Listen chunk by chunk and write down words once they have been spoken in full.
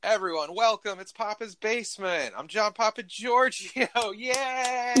Everyone, welcome. It's Papa's Basement. I'm John Papa Giorgio.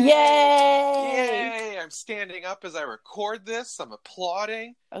 Yay! Yay! Yay! I'm standing up as I record this. I'm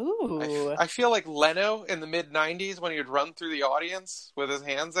applauding. Ooh. I feel like Leno in the mid-90s when he would run through the audience with his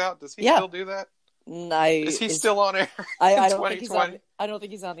hands out. Does he still do that? Is he still on air I don't think he's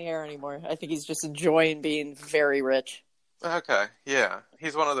on the air anymore. I think he's just enjoying being very rich. Okay, yeah.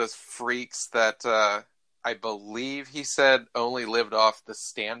 He's one of those freaks that I believe he said only lived off the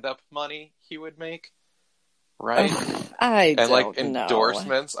stand-up money he would make, right? I don't like know.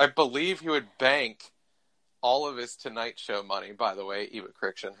 Endorsements. I believe he would bank all of his Tonight Show money. By the way, Eva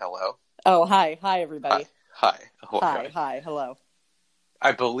Crichton, hello. Oh, hi everybody. Hi. Hi, hello.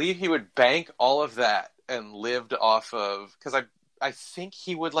 I believe he would bank all of that and lived off of, because I think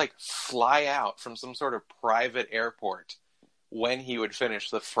he would like fly out from some sort of private airport when he would finish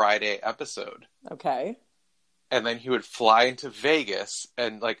the Friday episode. Okay. And then he would fly into Vegas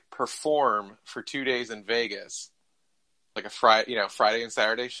and like perform for 2 days in Vegas, like a Friday and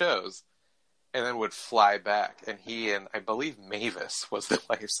Saturday shows, and then would fly back. And he and I believe Mavis was the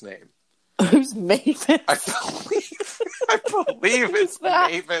wife's name. Who's Mavis? I believe it's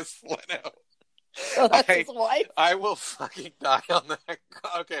Mavis Leno. Oh, that's his wife? I will fucking die on that.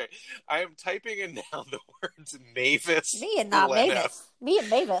 Okay, I am typing in now the words Mavis. Me and not Leno. Mavis. Me and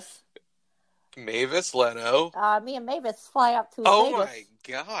Mavis. Mavis Leno. Me and Mavis fly up to Vegas. Oh my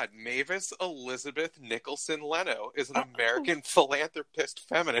God. Mavis Elizabeth Nicholson Leno is an American philanthropist,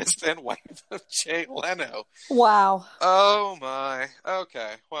 feminist, and wife of Jay Leno. Wow. Oh my.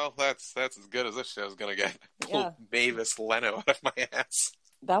 Okay. Well, that's as good as this show's gonna get. Pulled Mavis Leno out of my ass.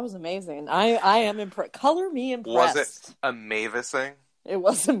 That was amazing. I am impressed. Color me impressed. Was it a Mavising? It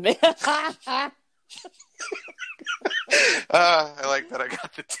was a I like that I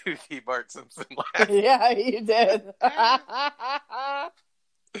got the toothy Bart Simpson laugh. Yeah, you did.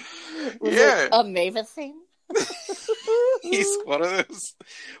 Yeah. A Mavising? He's one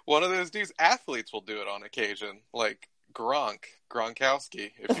of those dudes. Athletes will do it on occasion, like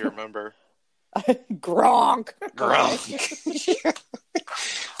Gronkowski, if you remember. Gronk.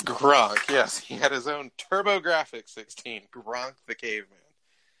 Gronk, yes. He had his own TurboGrafx 16. Gronk the Caveman.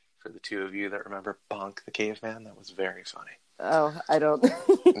 For the two of you that remember Bonk the Caveman, that was very funny. Oh, I don't.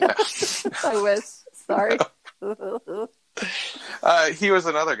 No. I wish. Sorry. No. He was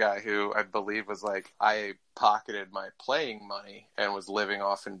another guy who I believe was like, I pocketed my playing money and was living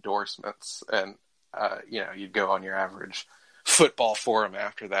off endorsements. And, you'd go on your average football forum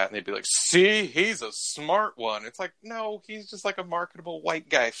after that and they'd be like, see, he's a smart one. It's like, no, he's just like a marketable white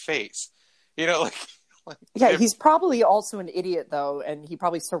guy face. Yeah, he's probably also an idiot, though, and he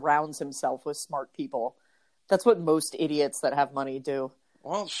probably surrounds himself with smart people. That's what most idiots that have money do.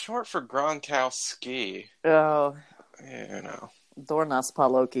 Well, short for Gronkowski. Oh. Dornas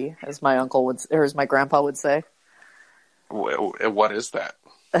Paloki, as my uncle would, or as my grandpa would say. What is that?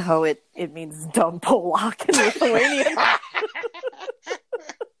 Oh, it means dumb Polak in Lithuanian.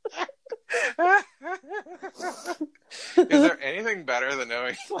 Is there anything better than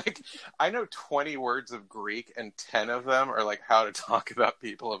knowing, I know 20 words of Greek and 10 of them are how to talk about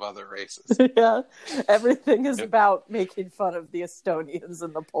people of other races. Yeah. Everything is about making fun of the Estonians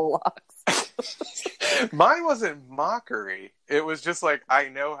and the Polacks. Mine wasn't mockery. It was just I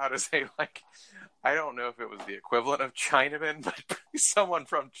know how to say, I don't know if it was the equivalent of Chinaman, but someone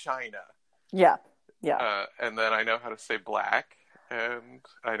from China. Yeah. Yeah. And then I know how to say black. And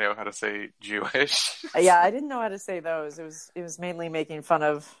I know how to say Jewish. Yeah, I didn't know how to say those. It was mainly making fun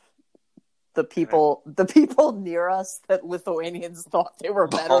of the people near us that Lithuanians thought they were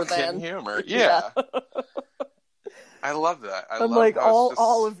better Balkan than. humor. Yeah. I love that. I'm like,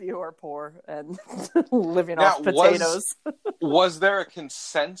 all of you are poor and living off potatoes. Was there a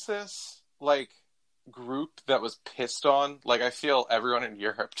consensus group that was pissed on? I feel everyone in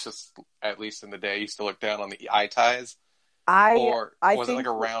Europe, just at least in the day, used to look down on the eye ties. Or was it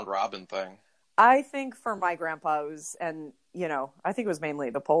a round robin thing? I think for my grandpa it was, and I think it was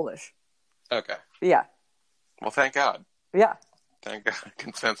mainly the Polish. Okay. Yeah. Well, thank God. Yeah. Thank God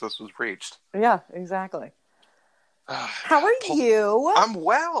consensus was reached. Yeah, exactly. How are you? I'm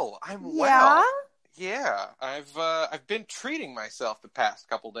well. Yeah? Yeah. I've been treating myself the past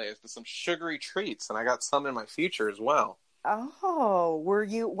couple days to some sugary treats, and I got some in my future as well. Oh, were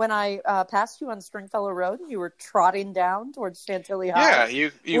you, when I passed you on Stringfellow Road and you were trotting down towards Chantilly High?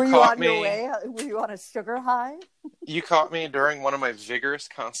 Yeah, you were caught you on me. Your way? Were you on a sugar high? You caught me during one of my vigorous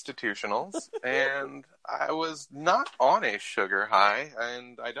constitutionals, and I was not on a sugar high,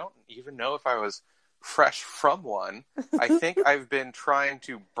 and I don't even know if I was fresh from one. I think I've been trying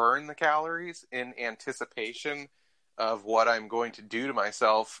to burn the calories in anticipation of what I'm going to do to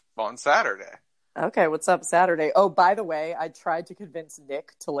myself on Saturday. Okay, what's up Saturday? Oh, by the way, I tried to convince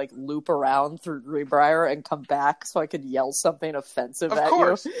Nick to like loop around through Greenbrier and come back so I could yell something offensive at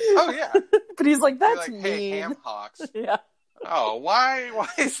course. you. Oh yeah. But he's like, that's like, mean. hey, ham hocks. Yeah. Oh, why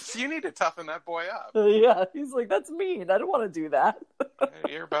you need to toughen that boy up. Yeah, he's like, that's mean. I don't want to do that.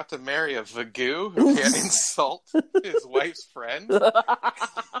 You're about to marry a Vagoo who can't insult his wife's friend.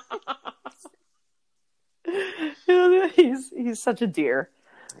 He's such a deer.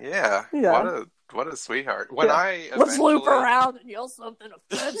 Yeah. What a sweetheart. When Let's loop around and yell something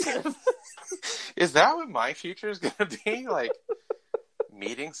offensive. Is that what my future is going to be? Like,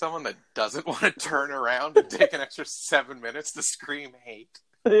 meeting someone that doesn't want to turn around and take an extra 7 minutes to scream hate?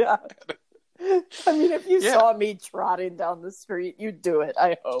 Yeah. I mean, if you saw me trotting down the street, you'd do it,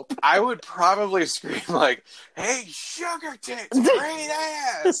 I hope. I would probably scream like, hey, sugar tits, great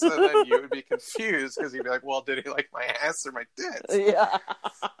ass! And then you would be confused because you'd be like, well, did he like my ass or my tits? Yeah.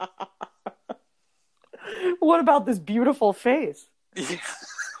 What about this beautiful face? Yeah.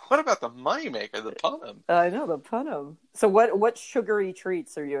 What about the moneymaker, the punum? I know, the punum. So what sugary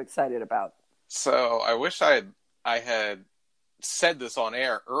treats are you excited about? So I wish I had said this on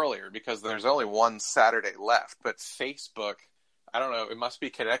air earlier because there's only one Saturday left, but Facebook, I don't know, it must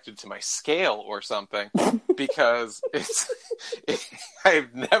be connected to my scale or something because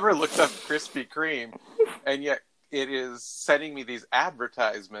I've never looked up Krispy Kreme, and yet it is sending me these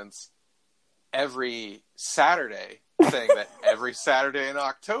advertisements every Saturday saying that every Saturday in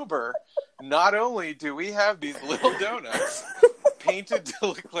October, not only do we have these little donuts painted to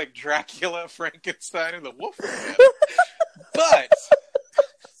look like Dracula, Frankenstein, and the Wolfman, but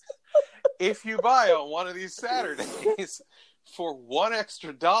if you buy on one of these Saturdays for $1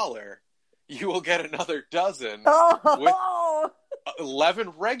 extra, you will get another dozen with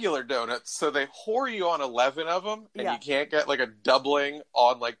 11 regular donuts. So they whore you on 11 of them, and you can't get like a doubling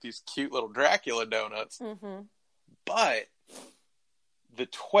on like these cute little Dracula donuts. Mm-hmm. But the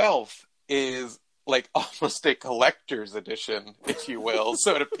 12th is like almost a collector's edition, if you will.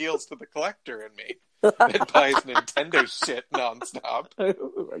 So it appeals to the collector in me. It buys Nintendo shit nonstop. A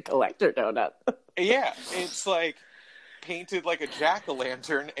collector donut. Yeah, it's like painted like a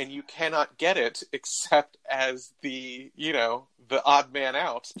jack-o'-lantern, and you cannot get it except as the odd man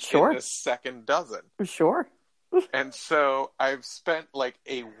out in this second dozen. Sure. And so I've spent like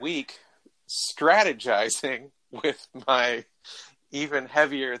a week strategizing with my even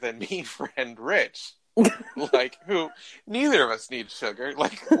heavier than me friend Rich. Like, who neither of us need sugar.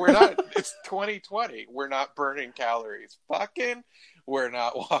 Like, we're not, it's 2020. We're not burning calories fucking. We're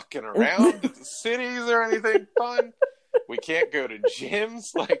not walking around the cities or anything fun. We can't go to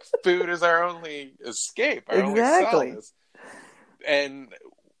gyms. Like, food is our only escape, our only solace. And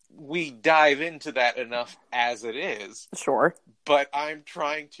we dive into that enough as it is. Sure. But I'm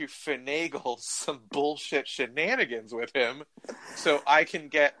trying to finagle some bullshit shenanigans with him so I can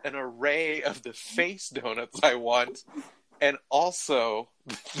get an array of the face donuts I want and also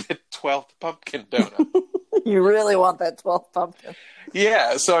the 12th pumpkin donut. You really want that 12th pumpkin?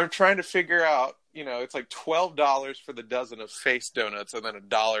 Yeah, so I'm trying to figure out, it's like $12 for the dozen of face donuts and then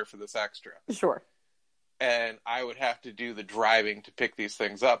 $1 for this extra. Sure. And I would have to do the driving to pick these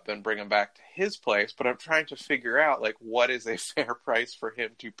things up, then bring them back to his place. But I'm trying to figure out, like, what is a fair price for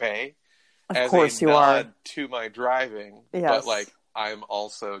him to pay of course you are. To my driving. Yes. But, like, I'm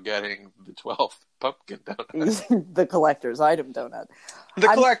also getting the 12th pumpkin donut. The collector's item donut.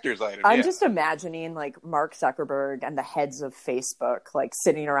 Collector's item, I'm just imagining, like, Mark Zuckerberg and the heads of Facebook, like,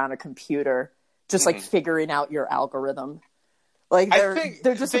 sitting around a computer, just, like, figuring out your algorithm. Like,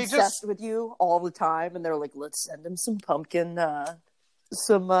 they're just obsessed with you all the time, and they're like, let's send him some pumpkin,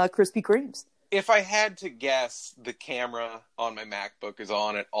 some Krispy Kremes. If I had to guess, the camera on my MacBook is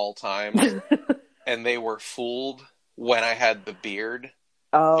on at all times, and they were fooled when I had the beard.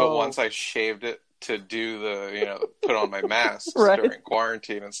 Oh. But once I shaved it to do the, put on my mask during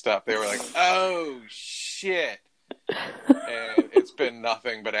quarantine and stuff, they were like, oh, shit. And it's been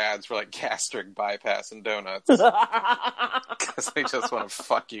nothing but ads for like gastric bypass and donuts because they just want to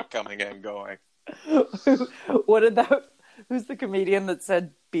fuck you coming and going. Who's the comedian that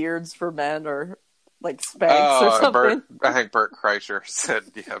said beards for men or like Spanx or something? I think Bert Kreischer said,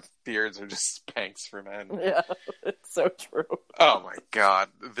 beards are just Spanx for men. Yeah, it's so true. Oh my God,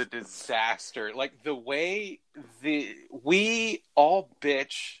 the disaster. Like the way we all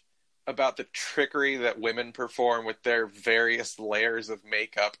bitch about the trickery that women perform with their various layers of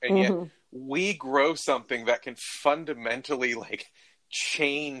makeup, and yet we grow something that can fundamentally like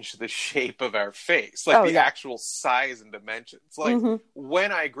change the shape of our face, like actual size and dimensions. Like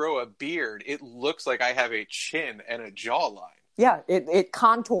when I grow a beard, it looks like I have a chin and a jawline. Yeah, it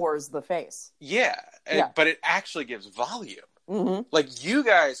contours the face. Yeah, but it actually gives volume. Like you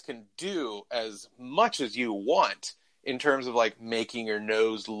guys can do as much as you want in terms of like making your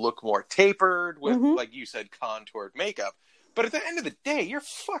nose look more tapered with, like you said, contoured makeup. But at the end of the day, your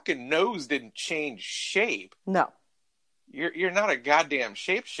fucking nose didn't change shape. No. You're not a goddamn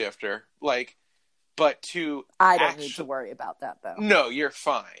shapeshifter. Like, but I don't need to worry about that, though. No, you're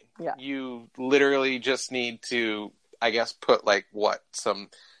fine. Yeah. You literally just need to, I guess, put like some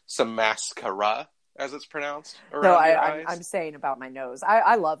mascara, as it's pronounced, around your eyes. I'm saying about my nose.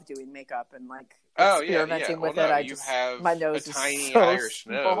 I love doing makeup and like experimenting with it. You have my nose a tiny is so Irish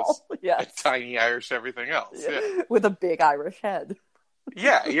small. nose, Yes. a tiny Irish everything else, with a big Irish head.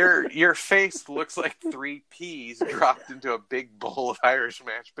 Yeah, your face looks like 3 peas dropped into a big bowl of Irish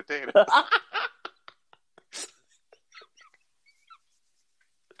mashed potatoes.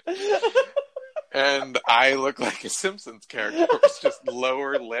 And I look like a Simpsons character. It's just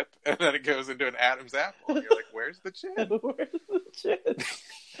lower lip, and then it goes into an Adam's apple. And you're like, where's the chin? Where's the chin?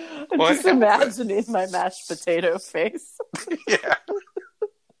 I'm just imagining my mashed potato face. Yeah.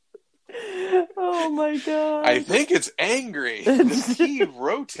 Oh my god. I think it's angry. The key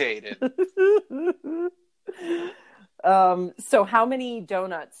rotated. So how many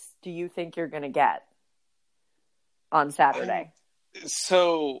donuts do you think you're going to get on Saturday?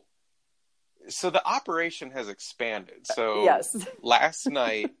 So the operation has expanded. So yes. Last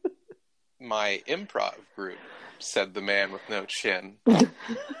night, my improv group said the man with no chin,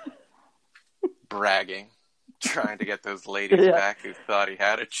 bragging, trying to get those ladies back who thought he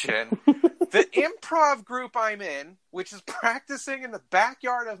had a chin. The improv group I'm in, which is practicing in the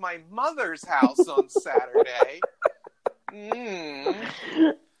backyard of my mother's house on Saturday.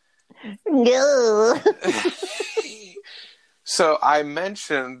 No. So I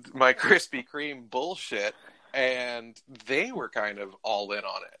mentioned my Krispy Kreme bullshit, and they were kind of all in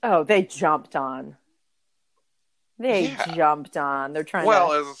on it. Oh, they jumped on. They're trying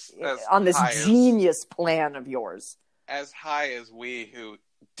on this genius plan of yours. As high as we who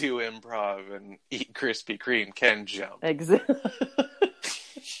do improv and eat Krispy Kreme can jump. Exactly.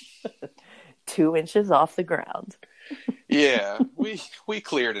 2 inches off the ground. Yeah, we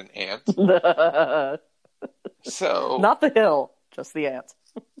cleared an ant. So not the hill, just the ant.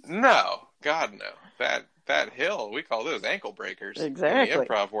 No, God no. That hill, we call those ankle breakers. Exactly. In the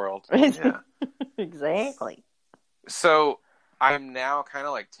improv world. Yeah. Exactly. So I'm now kind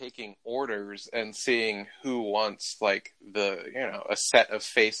of like taking orders and seeing who wants like a set of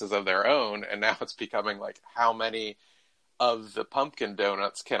faces of their own, and now it's becoming like how many of the pumpkin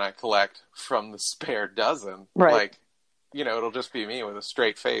donuts can I collect from the spare dozen? Right. Like, it'll just be me with a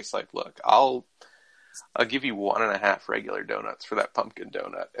straight face. Like, look, I'll give you 1.5 regular donuts for that pumpkin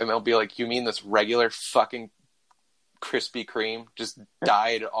donut. And they'll be like, you mean this regular fucking Krispy Kreme, just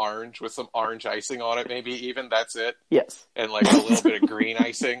dyed orange with some orange icing on it, maybe even? That's it? Yes. And like a little bit of green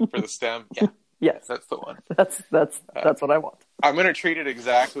icing for the stem? Yeah. Yes. That's the one. That's what I want. I'm going to treat it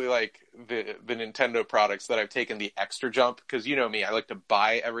exactly like the Nintendo products that I've taken the extra jump, because you know me, I like to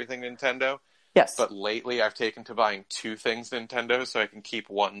buy everything Nintendo. Yes. But lately I've taken to buying 2 things Nintendo so I can keep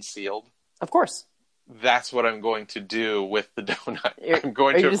one sealed. Of course. That's what I'm going to do with the donut. I'm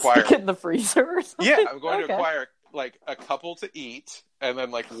going to acquire it in the freezer or something? Yeah, I'm going to acquire like a couple to eat, and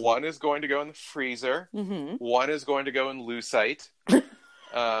then like one is going to go in the freezer. Mm-hmm. One is going to go in Lucite.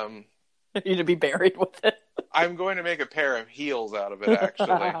 You to be buried with it. I'm going to make a pair of heels out of it, actually,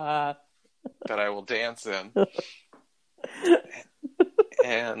 that I will dance in.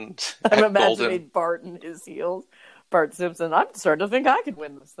 And I'm imagining Bart in his heels. Bart Simpson, I'm starting to think I could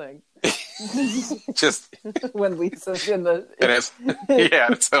win this thing. Just when Lisa's in the...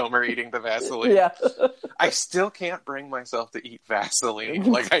 it's Homer eating the Vaseline. Yeah. I still can't bring myself to eat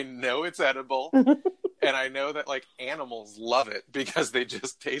Vaseline. Like, I know it's edible, and I know that, like, animals love it because they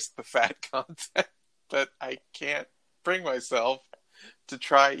just taste the fat content, but I can't bring myself to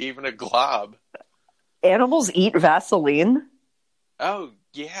try even a glob. Animals eat Vaseline? Oh,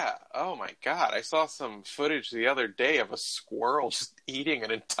 yeah. Oh, my God. I saw some footage the other day of a squirrel just eating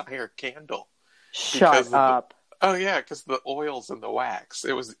an entire candle. Shut up. Oh, yeah, because the oils and the wax.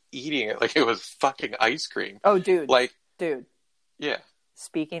 It was eating it like it was fucking ice cream. Oh, dude. Dude. Yeah.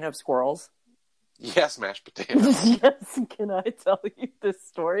 Speaking of squirrels. Yes, mashed potatoes. Yes. Can I tell you this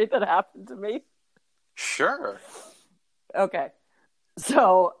story that happened to me? Sure. Okay.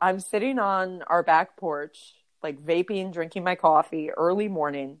 So I'm sitting on our back porch, like vaping, drinking my coffee, early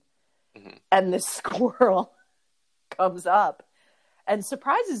morning, and this squirrel comes up and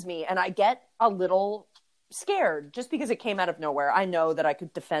surprises me, and I get a little scared just because it came out of nowhere. I know that I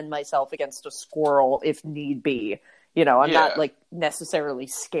could defend myself against a squirrel if need be. You know, I'm not like necessarily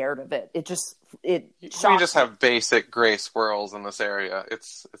scared of it. We just have basic gray squirrels in this area.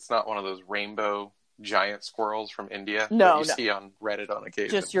 It's not one of those rainbow giant squirrels from India that you see on Reddit on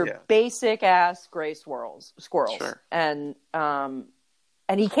occasion. Just your basic ass gray squirrels. Sure. And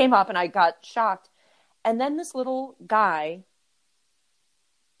he came up and I got shocked. And then this little guy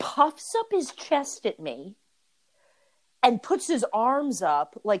puffs up his chest at me and puts his arms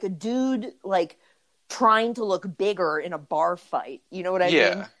up like a dude, like trying to look bigger in a bar fight. You know what I mean?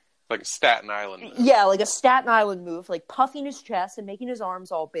 Yeah, like a Staten Island move. Yeah, like a Staten Island move, like puffing his chest and making his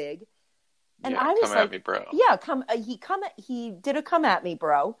arms all big. And I was come at me, bro. Yeah, he did a come at me,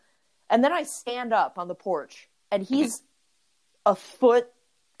 bro. And then I stand up on the porch, and he's a foot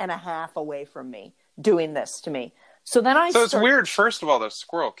and a half away from me doing this to me. So then it's weird. First of all, the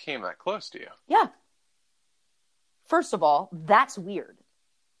squirrel came that close to you. Yeah. First of all, that's weird.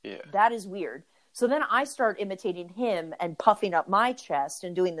 Yeah. That is weird. So then I start imitating him and puffing up my chest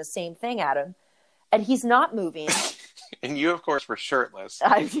and doing the same thing at him. And he's not moving. And you, of course, were shirtless.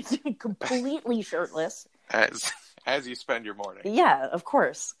 I'm completely shirtless. As you spend your morning. Yeah, of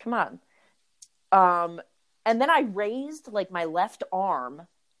course. Come on. And then I raised, like, my left arm,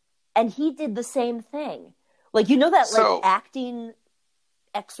 and he did the same thing. Like, you know that, acting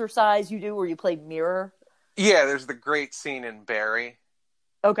exercise you do where you play mirror? Yeah, there's the great scene in Barry.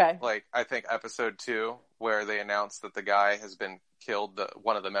 Okay. Like, I think episode 2, where they announced that the guy has been killed,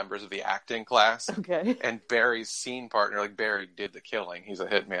 one of the members of the acting class. Okay. And Barry's scene partner, like Barry did the killing, he's a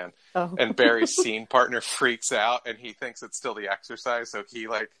hitman. Oh. And Barry's scene partner freaks out, and he thinks it's still the exercise, so he,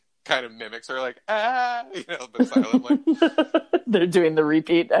 like, kind of mimics her, like, but silently. They're doing the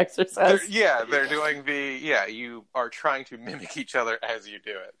repeat exercise. They're doing you are trying to mimic each other as you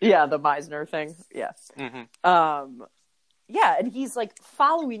do it. Yeah, the Meisner thing. Yeah. Mm-hmm. Yeah, and he's, like,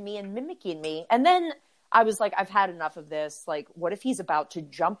 following me and mimicking me. And then I was like, I've had enough of this. Like, what if he's about to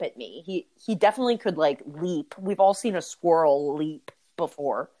jump at me? He definitely could, like, leap. We've all seen a squirrel leap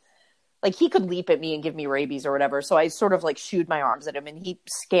before. Like, he could leap at me and give me rabies or whatever. So I sort of, like, shooed my arms at him, and he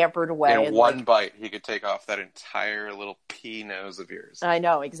scampered away. In one bite, he could take off that entire little pea nose of yours. I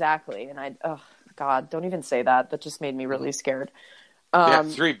know, exactly. And oh, God, don't even say that. That just made me really scared.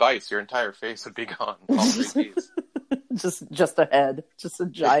 3 bites, your entire face would be gone. All 3 peas. Just a head. Just a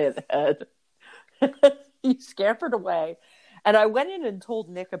giant head. He scampered away. And I went in and told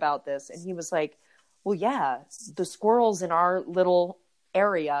Nick about this, and he was like, well, yeah, the squirrels in our little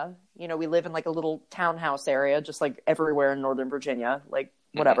area, you know, we live in like a little townhouse area, just like everywhere in Northern Virginia, like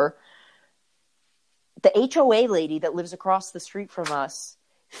whatever. Mm-hmm. The HOA lady that lives across the street from us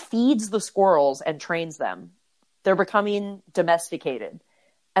feeds the squirrels and trains them. They're becoming domesticated.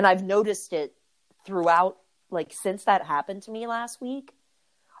 And I've noticed it throughout, like, since that happened to me last week.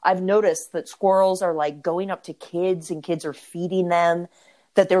 I've noticed that squirrels are, like, going up to kids and kids are feeding them.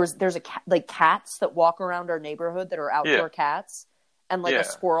 That there's like cats that walk around our neighborhood that are outdoor cats. And, like, a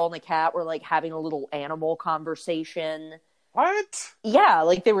squirrel and a cat were, like, having a little animal conversation. What? Yeah,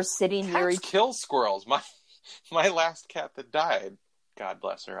 like, they were sitting near each... kill squirrels. My last cat that died, God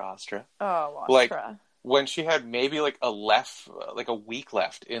bless her, Astra. Oh, Astra. Like, when she had maybe, like, a week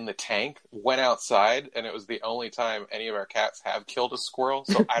left in the tank, went outside, and it was the only time any of our cats have killed a squirrel,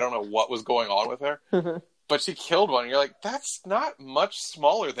 so I don't know what was going on with her. But she killed one, and you're like, that's not much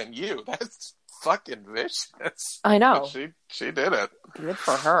smaller than you. That's fucking vicious. I know. But she did it. Good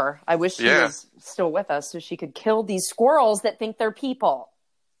for her. I wish she was still with us so she could kill these squirrels that think they're people.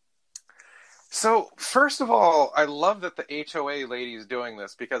 So, first of all, I love that the HOA lady is doing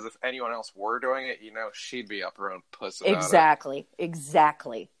this, because if anyone else were doing it, you know, she'd be up her own puss about it.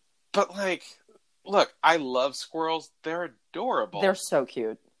 Exactly. But, like, look, I love squirrels. They're adorable. They're so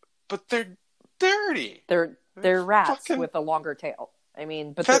cute. But they're dirty. They're rats with a longer tail. I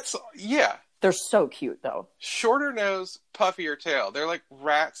mean, but they're so cute, though. Shorter nose, puffier tail. They're like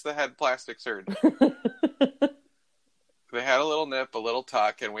rats that had plastic surgery. They had a little nip, a little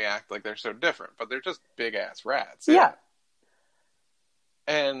tuck, and we act like they're so different. But they're just big-ass rats. Yeah.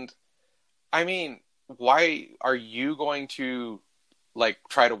 And, I mean, why are you going to, like,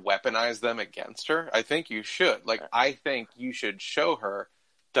 try to weaponize them against her? I think you should. Like, I think you should show her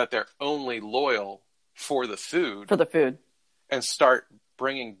that they're only loyal for the food. For the food. And start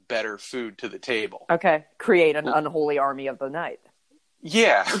bringing better food to the table. Okay. Create an unholy army of the night.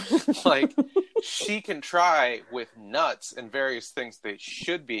 Yeah. Like, she can try with nuts and various things they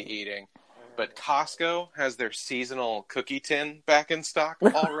should be eating, but Costco has their seasonal cookie tin back in stock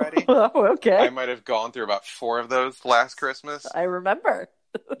already. Oh, okay. I might have gone through about 4 of those last Christmas. I remember.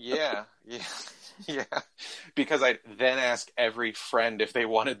 Yeah. Because I then asked every friend if they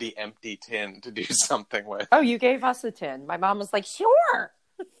wanted the empty tin to do something with. Oh, you gave us a tin. My mom was like, sure.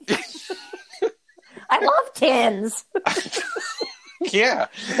 I love tins. Yeah.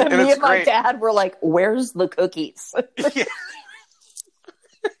 And me and my dad were like, where's the cookies? Yeah.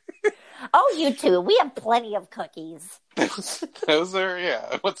 Oh, you two, we have plenty of cookies. Those are,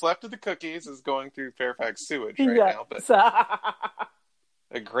 yeah. What's left of the cookies is going through Fairfax sewage now. But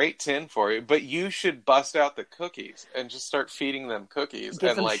a great tin for you. But you should bust out the cookies and just start feeding them cookies.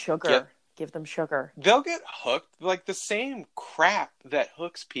 Give them sugar. Give them sugar. They'll get hooked. Like the same crap that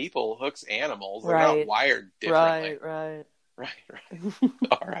hooks people hooks animals. They're not wired differently. Right.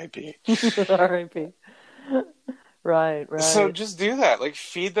 R.I.P. R.I.P. Right. So just do that. Like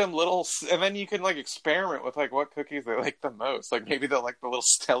feed them little, and then you can like experiment with like what cookies they like the most. Like maybe they'll like the little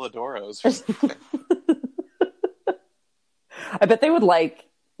Stelladoros or something. I bet they would like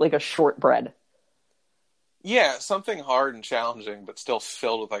a shortbread. Yeah, something hard and challenging, but still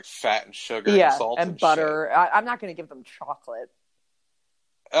filled with like fat and sugar and salt and butter. I'm not going to give them chocolate.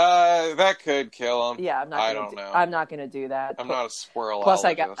 That could kill them. Yeah, I don't know. I'm not going to do that. I'm not a squirrel. Plus,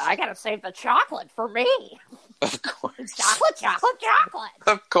 I got to save the chocolate for me. Of course, chocolate.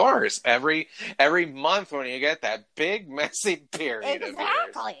 Of course, every month when you get that big messy period,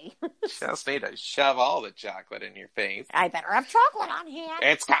 exactly. Just need to shove all the chocolate in your face. I better have chocolate on hand.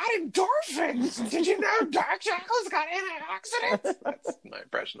 It's got endorphins. Did you know dark chocolate's got antioxidants? That's my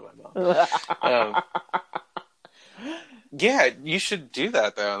impression of my mom. Yeah, you should do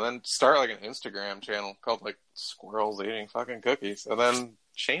that though, and then start like an Instagram channel called like Squirrels Eating Fucking Cookies, and then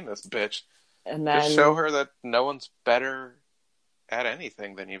shame this bitch. And then just show her that no one's better at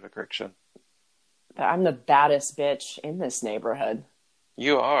anything than Eva Crichton. I'm the baddest bitch in this neighborhood.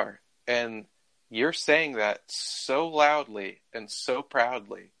 You are, and you're saying that so loudly and so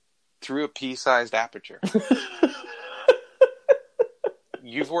proudly through a pea-sized aperture.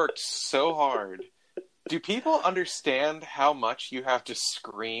 You've worked so hard. Do people understand how much you have to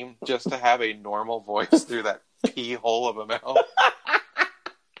scream just to have a normal voice through that pea hole of a mouth?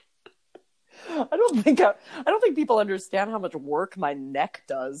 I don't think people understand how much work my neck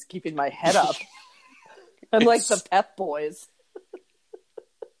does keeping my head up. I'm like the Pep Boys.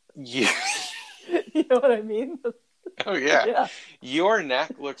 Yeah. You know what I mean? Oh, yeah. Your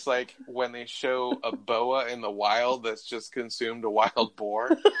neck looks like when they show a boa in the wild that's just consumed a wild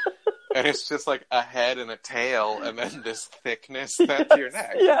boar. And it's just like a head and a tail and then this thickness. That's your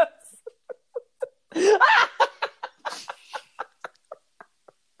neck. Yes.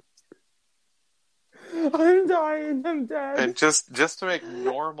 I'm dying. I'm dead. And just to make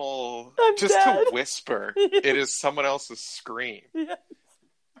normal, I'm just dead. To whisper, it is someone else's scream. Yes.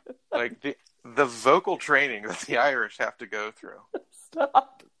 Like the vocal training that the Irish have to go through.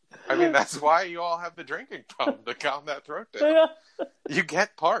 Stop. I mean, that's why you all have the drinking problem, to calm that throat down. Yeah. You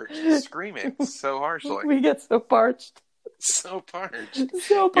get parched screaming so harshly. We get so parched. So parched.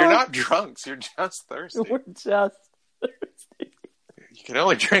 So parched. You're not drunks. You're just thirsty. We're just thirsty. You can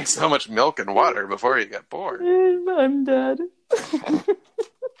only drink so much milk and water before you get bored. I'm dead.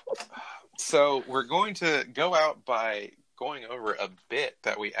 So we're going to go out by going over a bit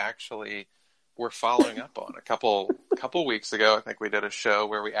that we actually were following up on a couple weeks ago. I think we did a show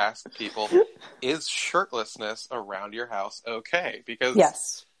where we asked people, is shirtlessness around your house okay? Because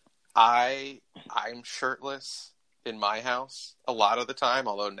yes, I'm shirtless in my house a lot of the time,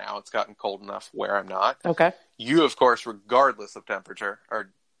 although now it's gotten cold enough where I'm not. Okay. You, of course, regardless of temperature, are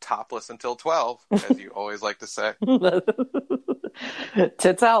topless until 12, as you always like to say.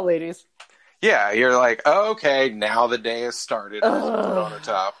 Tits out, ladies. Yeah, you're like, oh, okay, now the day has started. Put on a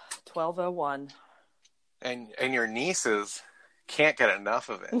top. 12:01. And your nieces can't get enough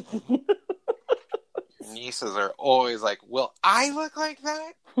of it. Your nieces are always like, will I look like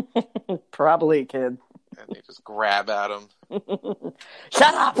that? Probably, kid. And they just grab at them.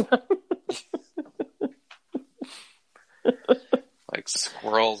 Shut up! Like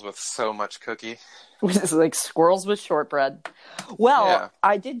squirrels with so much cookie. It's like squirrels with shortbread. Well, yeah.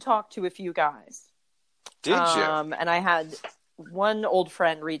 I did talk to a few guys. Did you? And I had one old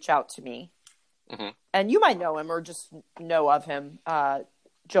friend reach out to me. Mm-hmm. And you might know him or just know of him.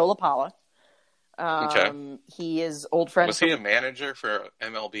 Joe LaPala. Okay. He is old friend. Was he a manager for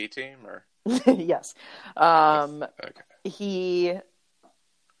an MLB team? Or? Yes. Okay.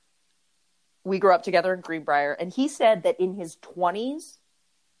 We grew up together in Greenbrier, and he said that in his 20s,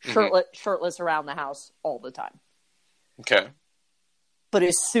 shirtless around the house all the time. Okay. But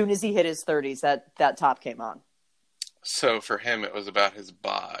as soon as he hit his 30s, that top came on. So for him, it was about his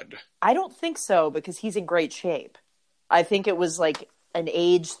bod. I don't think so, because he's in great shape. I think it was like an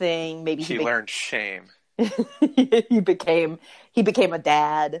age thing. Maybe he learned shame. he became a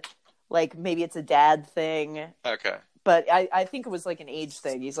dad. Like, maybe it's a dad thing. Okay. But I think it was like an age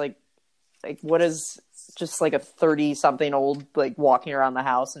thing. He's like what is just like a 30-something-old like walking around the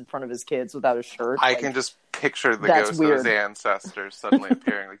house in front of his kids without a shirt? I can just picture the ghost of his ancestors suddenly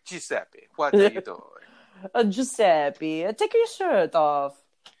appearing, like, Giuseppe, what are you doing? Giuseppe, take your shirt off.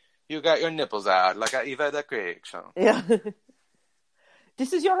 You got your nipples out like a Eva the Creation. Yeah.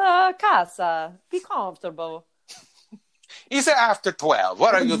 This is your casa. Be comfortable. He said after 12.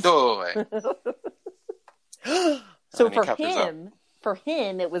 What are you doing? So for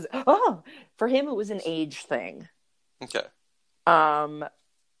him, it was an age thing. Okay. And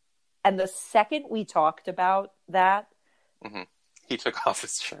the second we talked about that, mm-hmm. He took off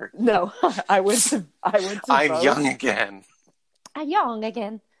his shirt. No, I went to. I'm vote. Young again. I'm young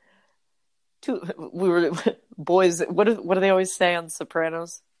again. We were boys. What do they always say on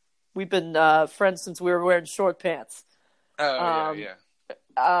Sopranos? We've been friends since we were wearing short pants. Oh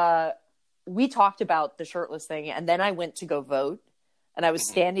yeah. We talked about the shirtless thing, and then I went to go vote, and I was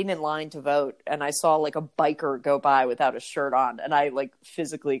standing in line to vote, and I saw like a biker go by without a shirt on, and I like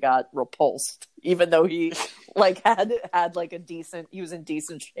physically got repulsed, even though he like had like he was in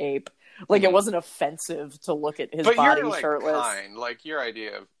decent shape. Like it wasn't offensive to look at his body you're, like, shirtless. Like your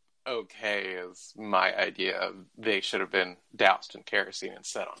idea of okay is my idea of they should have been doused in kerosene and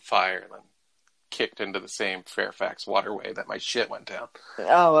set on fire and then kicked into the same Fairfax waterway that my shit went down.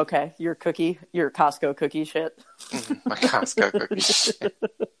 Oh, okay. Your Costco cookie shit. My Costco cookie shit.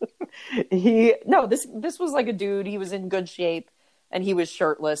 This was like a dude. He was in good shape and he was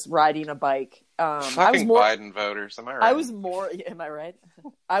shirtless riding a bike. Fucking Biden voters, am I right? Am I right?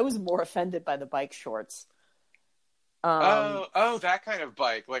 I was more offended by the bike shorts. That kind of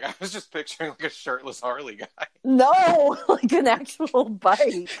bike. Like, I was just picturing like a shirtless Harley guy. No, like an actual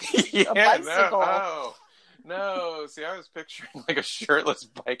bike. Yeah, a bicycle. No. See, I was picturing like a shirtless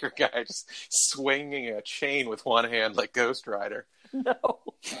biker guy just swinging a chain with one hand like Ghost Rider. No.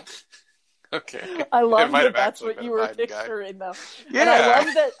 Okay. I love that that's what you were picturing, though. Yeah.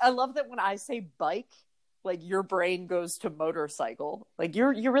 And I love that when I say bike, like your brain goes to motorcycle. Like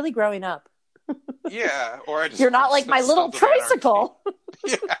you're really growing up. Yeah, or you're not like my little tricycle.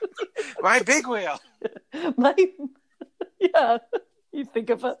 Yeah, my big wheel. You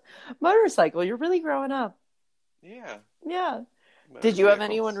think of a motorcycle. You're really growing up. Yeah. Did you have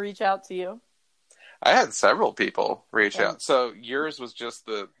anyone reach out to you? I had several people reach out. So yours was just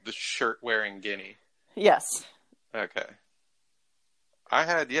the shirt wearing guinea. Yes. Okay. I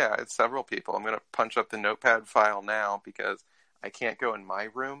had several people. I'm gonna punch up the notepad file now because I can't go in my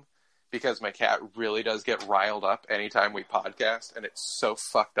room. Because my cat really does get riled up anytime we podcast, and it's so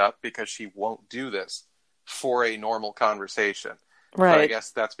fucked up because she won't do this for a normal conversation. Right. But I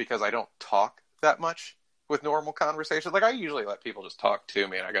guess that's because I don't talk that much with normal conversations. Like, I usually let people just talk to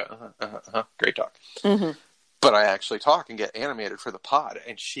me, and I go, great talk. Mm-hmm. But I actually talk and get animated for the pod,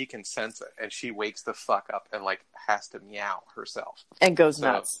 and she can sense it, and she wakes the fuck up and, like, has to meow herself. And goes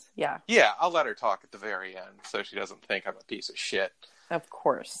nuts. Yeah. Yeah, I'll let her talk at the very end so she doesn't think I'm a piece of shit. Of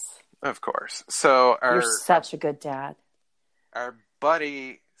course. So you're such a good dad. Our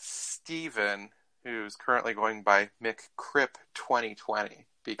buddy Steven, who's currently going by Mick Crip 2020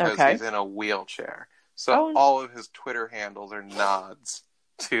 because he's in a wheelchair. So all of his Twitter handles are nods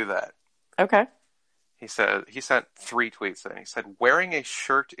to that. Okay. He sent 3 tweets in. He said, "Wearing a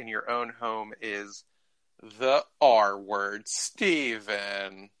shirt in your own home is the R word,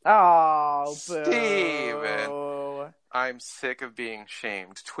 Steven." Oh, Steven. I'm sick of being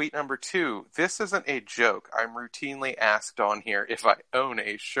shamed. Tweet number 2. This isn't a joke. I'm routinely asked on here if I own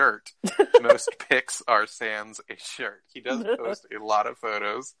a shirt. Most pics are sans a shirt. He does post a lot of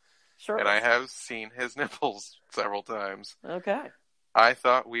photos. Sure. And I have seen his nipples several times. Okay. I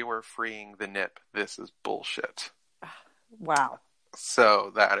thought we were freeing the nip. This is bullshit. Wow.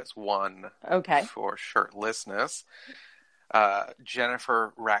 So that is one for shirtlessness.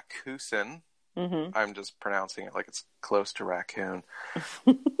 Jennifer Rakusin. Mm-hmm. I'm just pronouncing it like it's close to raccoon.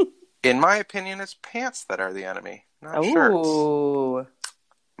 In my opinion, it's pants that are the enemy, not shirts.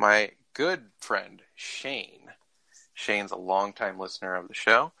 My good friend, Shane. Shane's a longtime listener of the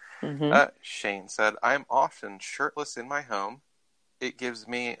show. Mm-hmm. Shane said, "I'm often shirtless in my home. It gives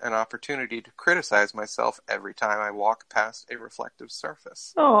me an opportunity to criticize myself every time I walk past a reflective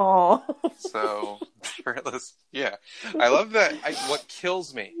surface." Oh, so shirtless. Yeah, I love that. What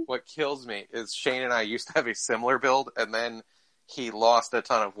kills me is Shane and I used to have a similar build, and then he lost a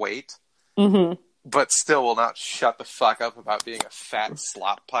ton of weight, but still will not shut the fuck up about being a fat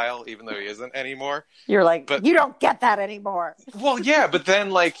slop pile, even though he isn't anymore. You're like, but, you don't get that anymore. Well, yeah, but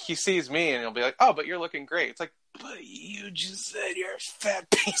then, like, he sees me and he'll be like, oh, but you're looking great. It's like, but you just said you're a fat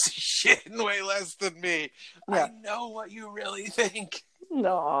piece of shit and way less than me. Yeah. I know what you really think.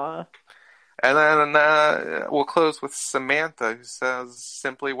 Aww. And then we'll close with Samantha, who says,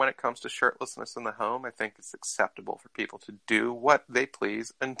 simply, when it comes to shirtlessness in the home, I think it's acceptable for people to do what they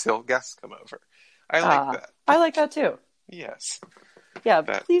please until guests come over. I like that. I like that, too. Yes. Yeah,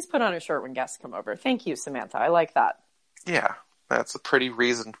 please put on a shirt when guests come over. Thank you, Samantha. I like that. Yeah, that's a pretty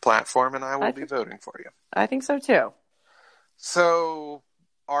reasoned platform, and I will be voting for you. I think so, too. So,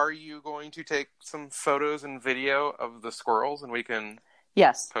 are you going to take some photos and video of the squirrels, and we can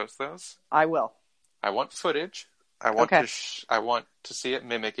post those? I will. I want footage. I want I want to see it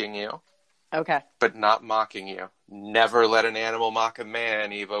mimicking you. Okay. But not mocking you. Never let an animal mock a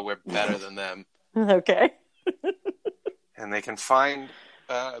man, Eva. We're better than them. Okay. And they can find,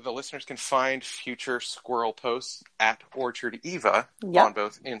 the listeners can find future squirrel posts at Orchard Eva on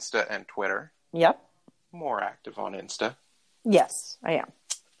both Insta and Twitter. Yep. More active on Insta. Yes, I am.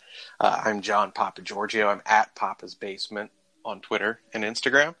 I'm John Papa Giorgio. I'm at Papa's Basement on Twitter and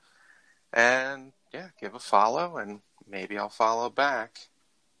Instagram. And yeah, give a follow and maybe I'll follow back.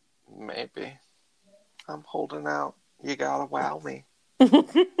 Maybe. I'm holding out. You gotta wow me. Wow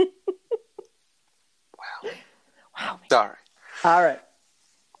me. Wow me. All right. All right.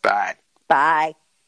 Bye. Bye.